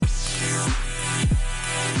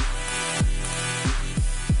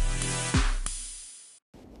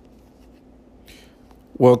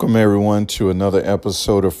Welcome, everyone, to another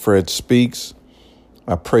episode of Fred Speaks.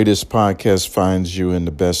 I pray this podcast finds you in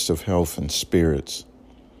the best of health and spirits.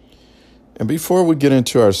 And before we get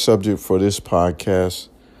into our subject for this podcast,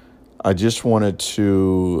 I just wanted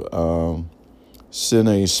to send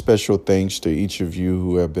a special thanks to each of you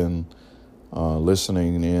who have been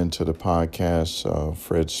listening in to the podcast,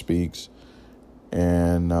 Fred Speaks.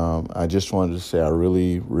 And I just wanted to say I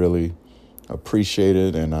really appreciate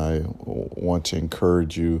it, and I want to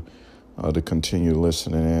encourage you to continue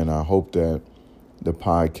listening in. I hope that the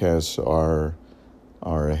podcasts are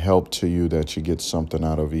a help to you, that you get something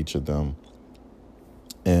out of each of them.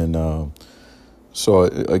 And so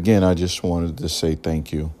again, I just wanted to say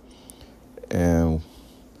thank you. And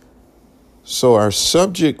so our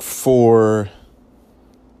subject for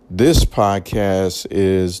this podcast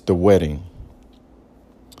is the wedding.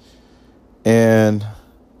 And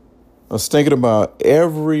I was thinking about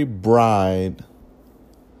every bride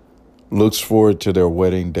looks forward to their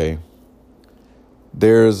wedding day.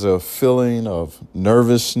 There's a feeling of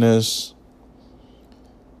nervousness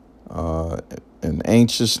and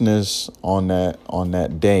anxiousness on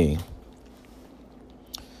that day.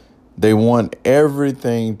 They want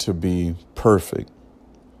everything to be perfect.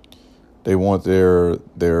 They want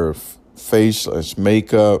their faceless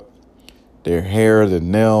makeup, their hair, their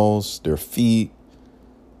nails, their feet,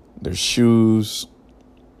 their shoes,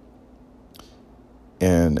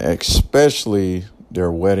 and especially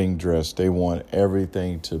their wedding dress. They want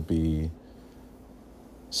everything to be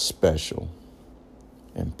special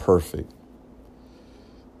and perfect.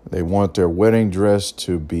 They want their wedding dress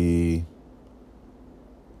to be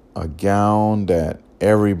a gown that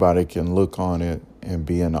everybody can look on it and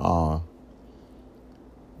be in awe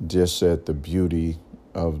just at the beauty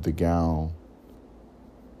of the gown,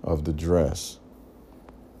 of the dress.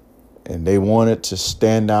 And they want it to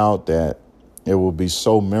stand out, that it will be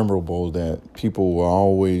so memorable that people will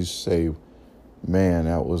always say, man,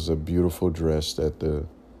 that was a beautiful dress that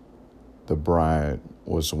the bride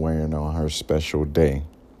was wearing on her special day.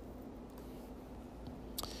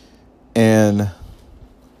 And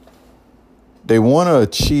they want to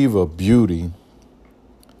achieve a beauty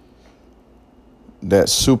that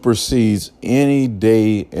supersedes any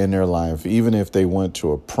day in their life, even if they went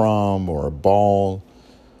to a prom or a ball,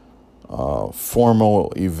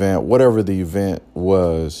 formal event, whatever the event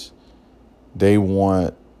was. They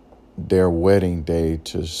want their wedding day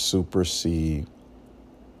to supersede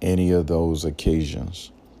any of those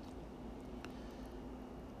occasions.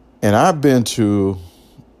 And I've been to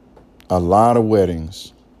a lot of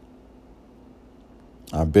weddings.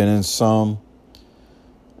 I've been in some,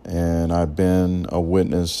 and I've been a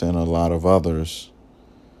witness in a lot of others.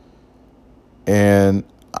 And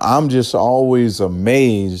I'm just always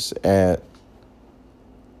amazed at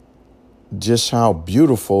just how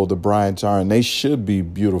beautiful the brides are. And they should be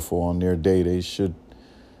beautiful on their day. They should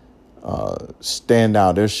stand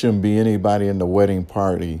out. There shouldn't be anybody in the wedding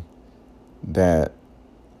party that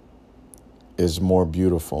is more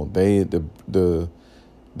beautiful. The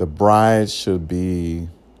bride should be,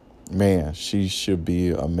 man, she should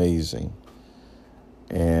be amazing.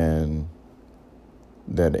 And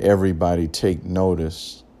that everybody take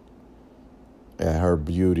notice at her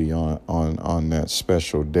beauty on that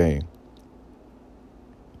special day.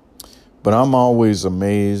 But I'm always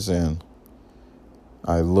amazed, and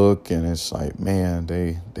I look, and it's like, man,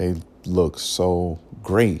 they look so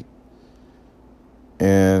great.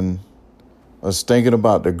 And I was thinking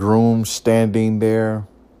about the groom standing there,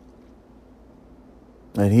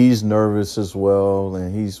 and he's nervous as well,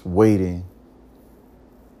 and he's waiting.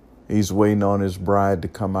 He's waiting on his bride to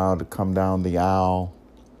come down the aisle.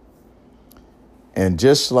 And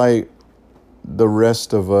just like the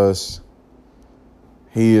rest of us,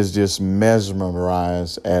 he is just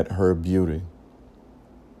mesmerized at her beauty.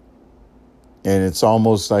 And it's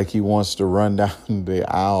almost like he wants to run down the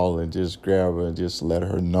aisle and just grab her and just let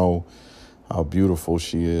her know how beautiful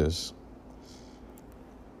she is.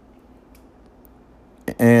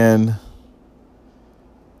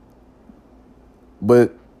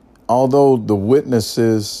 But although the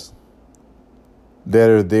witnesses that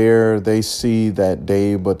are there, they see that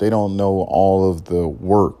day, but they don't know all of the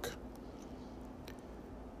work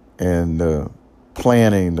and the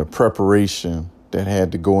planning, the preparation that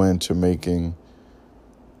had to go into making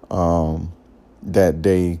that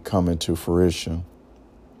day come into fruition.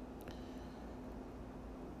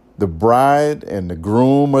 The bride and the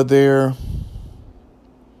groom are there,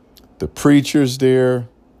 the preacher's there,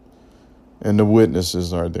 and the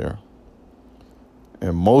witnesses are there.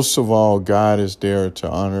 And most of all, God is there to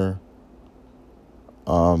honor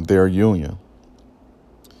their union.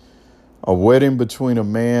 A wedding between a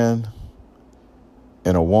man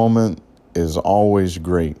and a woman is always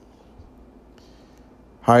great.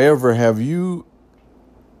 However, have you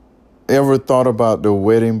ever thought about the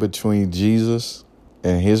wedding between Jesus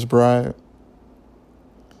and his bride?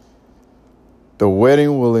 The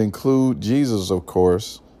wedding will include Jesus, of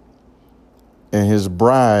course, and his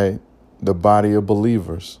bride, the body of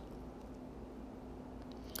believers.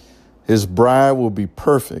 His bride will be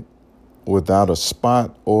perfect, without a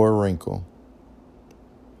spot or a wrinkle.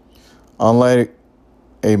 Unlike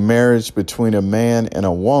a marriage between a man and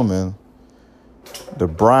a woman, the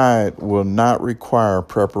bride will not require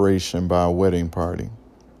preparation by a wedding party.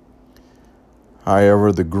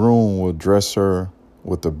 However, the groom will dress her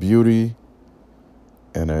with a beauty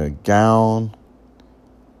and a gown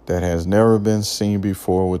that has never been seen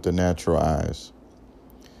before with the natural eyes.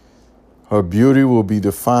 Her beauty will be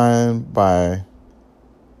defined by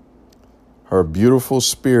her beautiful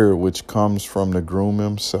spirit, which comes from the groom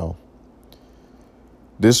himself.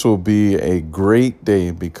 This will be a great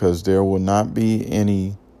day because there will not be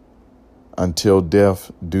any until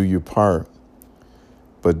death do you part.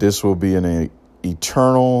 But this will be an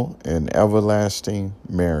eternal and everlasting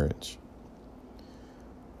marriage.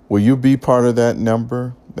 Will you be part of that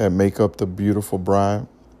number that make up the beautiful bride?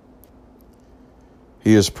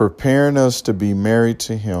 He is preparing us to be married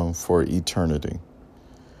to him for eternity.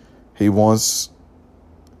 He wants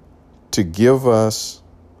to give us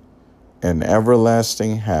an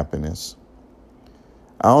everlasting happiness.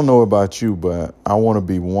 I don't know about you, but I want to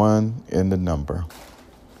be one in the number.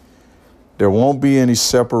 There won't be any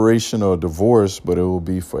separation or divorce, but it will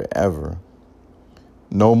be forever.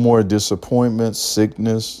 No more disappointment,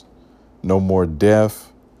 sickness, no more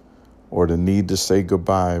death, or the need to say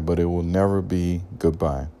goodbye, but it will never be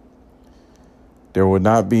goodbye. There will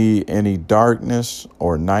not be any darkness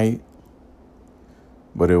or night,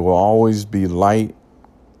 but it will always be light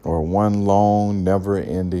or one long,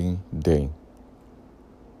 never-ending day.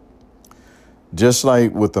 Just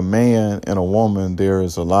like with a man and a woman, there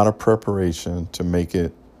is a lot of preparation to make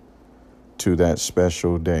it to that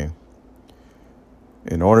special day.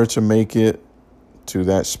 In order to make it to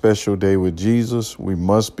that special day with Jesus, we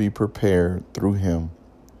must be prepared through him.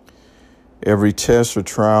 Every test or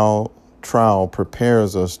trial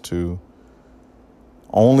prepares us to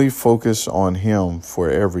only focus on him for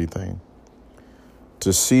everything,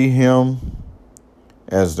 to see him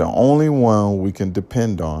as the only one we can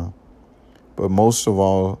depend on, but most of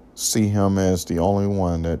all, see him as the only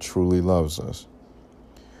one that truly loves us.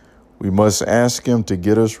 We must ask him to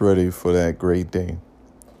get us ready for that great day.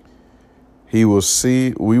 We will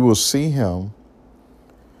see him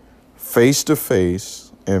face to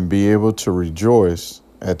face and be able to rejoice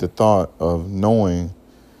at the thought of knowing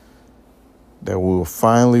that we will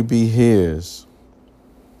finally be his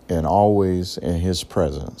and always in his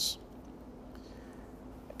presence.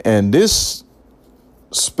 And this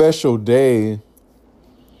special day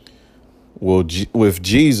with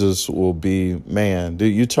Jesus will be, man,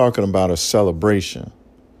 you're talking about a celebration.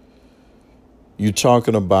 You're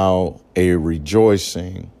talking about a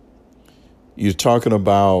rejoicing. You're talking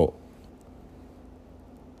about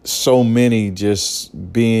so many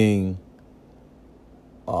just being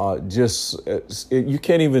you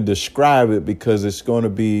can't even describe it because it's going to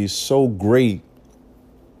be so great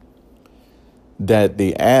that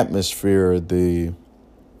the atmosphere,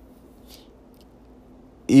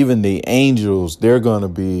 even the angels, they're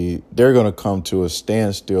going to come to a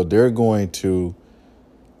standstill. They're going to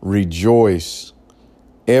rejoice.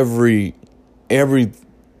 Everything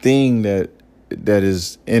that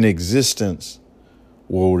is in existence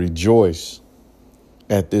will rejoice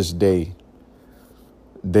at this day.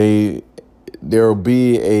 There will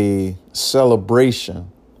be a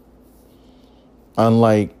celebration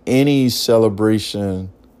unlike any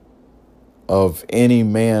celebration of any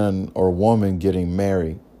man or woman getting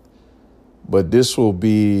married. But this will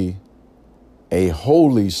be a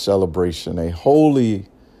holy celebration, a holy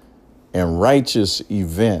and righteous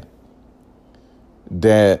event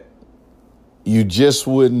that you just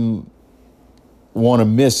wouldn't want to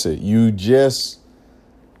miss it. You just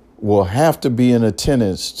will have to be in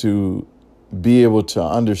attendance to be able to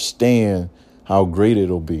understand how great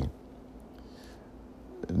it'll be.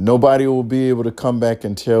 Nobody will be able to come back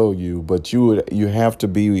and tell you, but you have to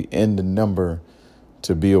be in the number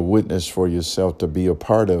to be a witness for yourself, to be a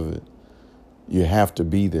part of it. You have to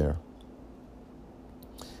be there.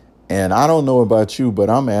 And I don't know about you, but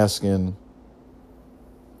I'm asking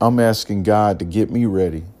God to get me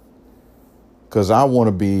ready, because I want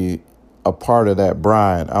to be a part of that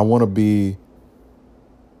bride. I want to be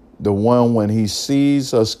the one when he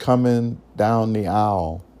sees us coming down the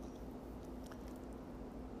aisle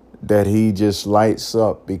that he just lights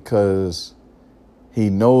up because he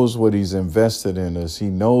knows what he's invested in us. He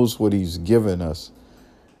knows what he's given us.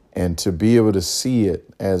 And to be able to see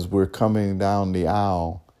it as we're coming down the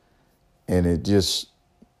aisle, and it just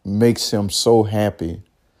makes him so happy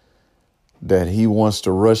that he wants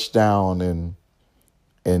to rush down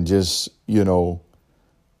and just,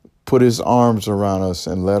 put his arms around us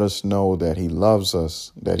and let us know that he loves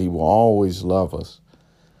us, that he will always love us,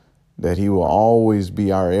 that he will always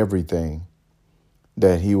be our everything,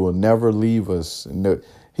 that he will never leave us. And that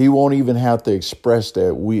he won't even have to express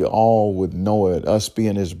that. We all would know it, us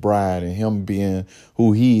being his bride and him being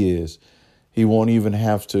who he is. He won't even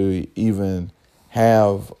have to even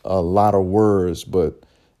have a lot of words, but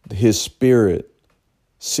his spirit,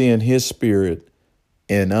 seeing his spirit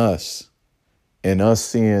in us, and us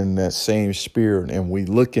seeing that same spirit, and we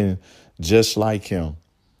looking just like him,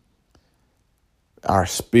 our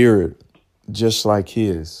spirit just like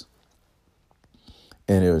his.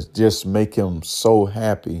 And it was just make him so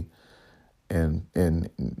happy and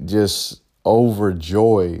just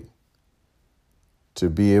overjoyed to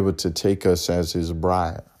be able to take us as his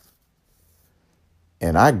bride.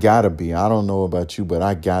 And I don't know about you, but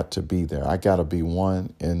I got to be there. I got to be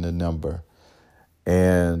one in the number.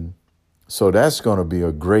 And so that's going to be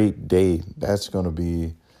a great day. That's going to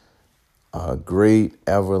be a great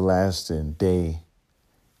everlasting day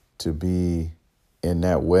to be in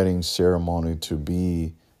that wedding ceremony, to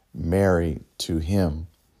be married to him.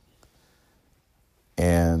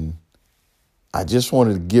 And I just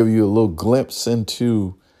wanted to give you a little glimpse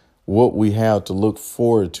into what we have to look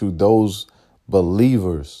forward to, those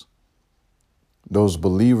believers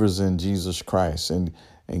in Jesus Christ. And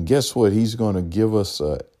guess what? He's going to give us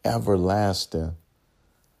an everlasting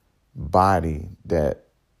body that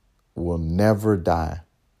will never die,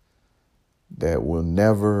 that will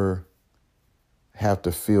never have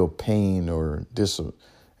to feel pain or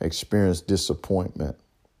experience disappointment,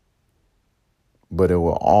 but it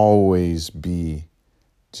will always be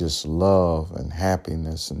just love and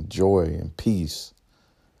happiness and joy and peace.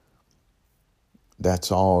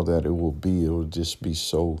 That's all that it will be. It will just be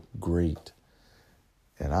so great.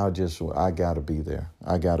 And I got to be there.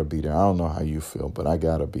 I got to be there. I don't know how you feel, but I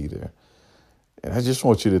got to be there. And I just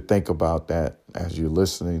want you to think about that as you're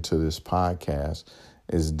listening to this podcast,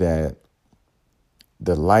 is that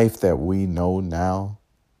the life that we know now,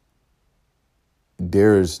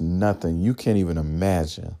 there is nothing, you can't even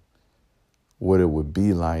imagine what it would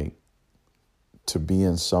be like to be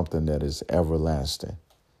in something that is everlasting,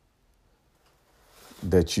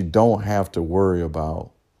 that you don't have to worry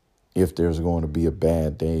about if there's going to be a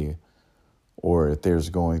bad day or if there's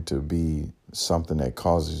going to be something that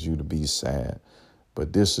causes you to be sad.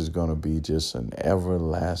 But this is going to be just an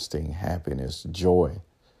everlasting happiness, joy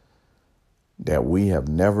that we have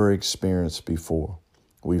never experienced before.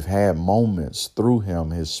 We've had moments through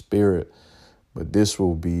him, his spirit, but this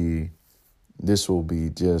will be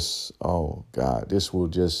just, oh God, this will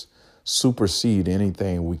just supersede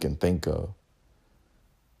anything we can think of.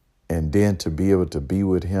 And then to be able to be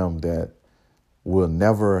with him, that we'll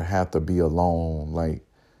never have to be alone, like,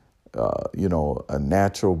 a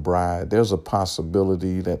natural bride. There's a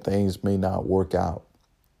possibility that things may not work out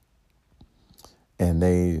and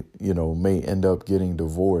they, may end up getting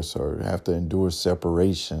divorced or have to endure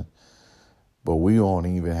separation. But we won't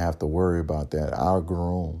even have to worry about that. Our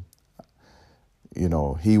groom,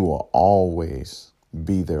 he will always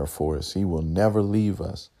be there for us. He will never leave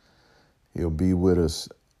us. He'll be with us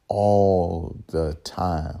all the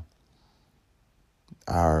time.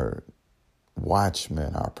 Our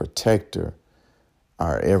watchman, our protector,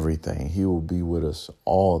 our everything. He will be with us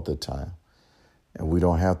all the time. And we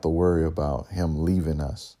don't have to worry about him leaving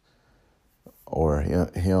us or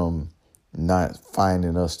him not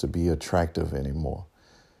finding us to be attractive anymore.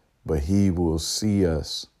 But he will see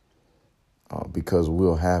us because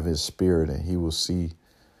we'll have his spirit, and he will see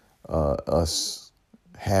us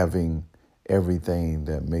having everything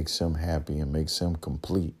that makes him happy and makes him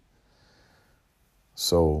complete.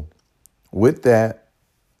 So with that,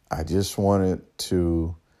 I just wanted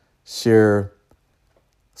to share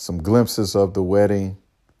some glimpses of the wedding,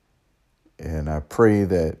 and I pray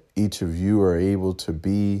that each of you are able to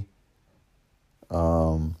be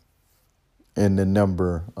in the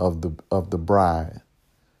number of the bride,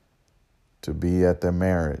 to be at their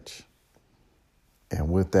marriage. And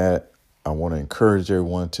with that, I want to encourage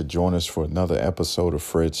everyone to join us for another episode of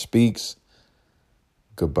Fred Speaks.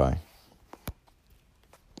 Goodbye.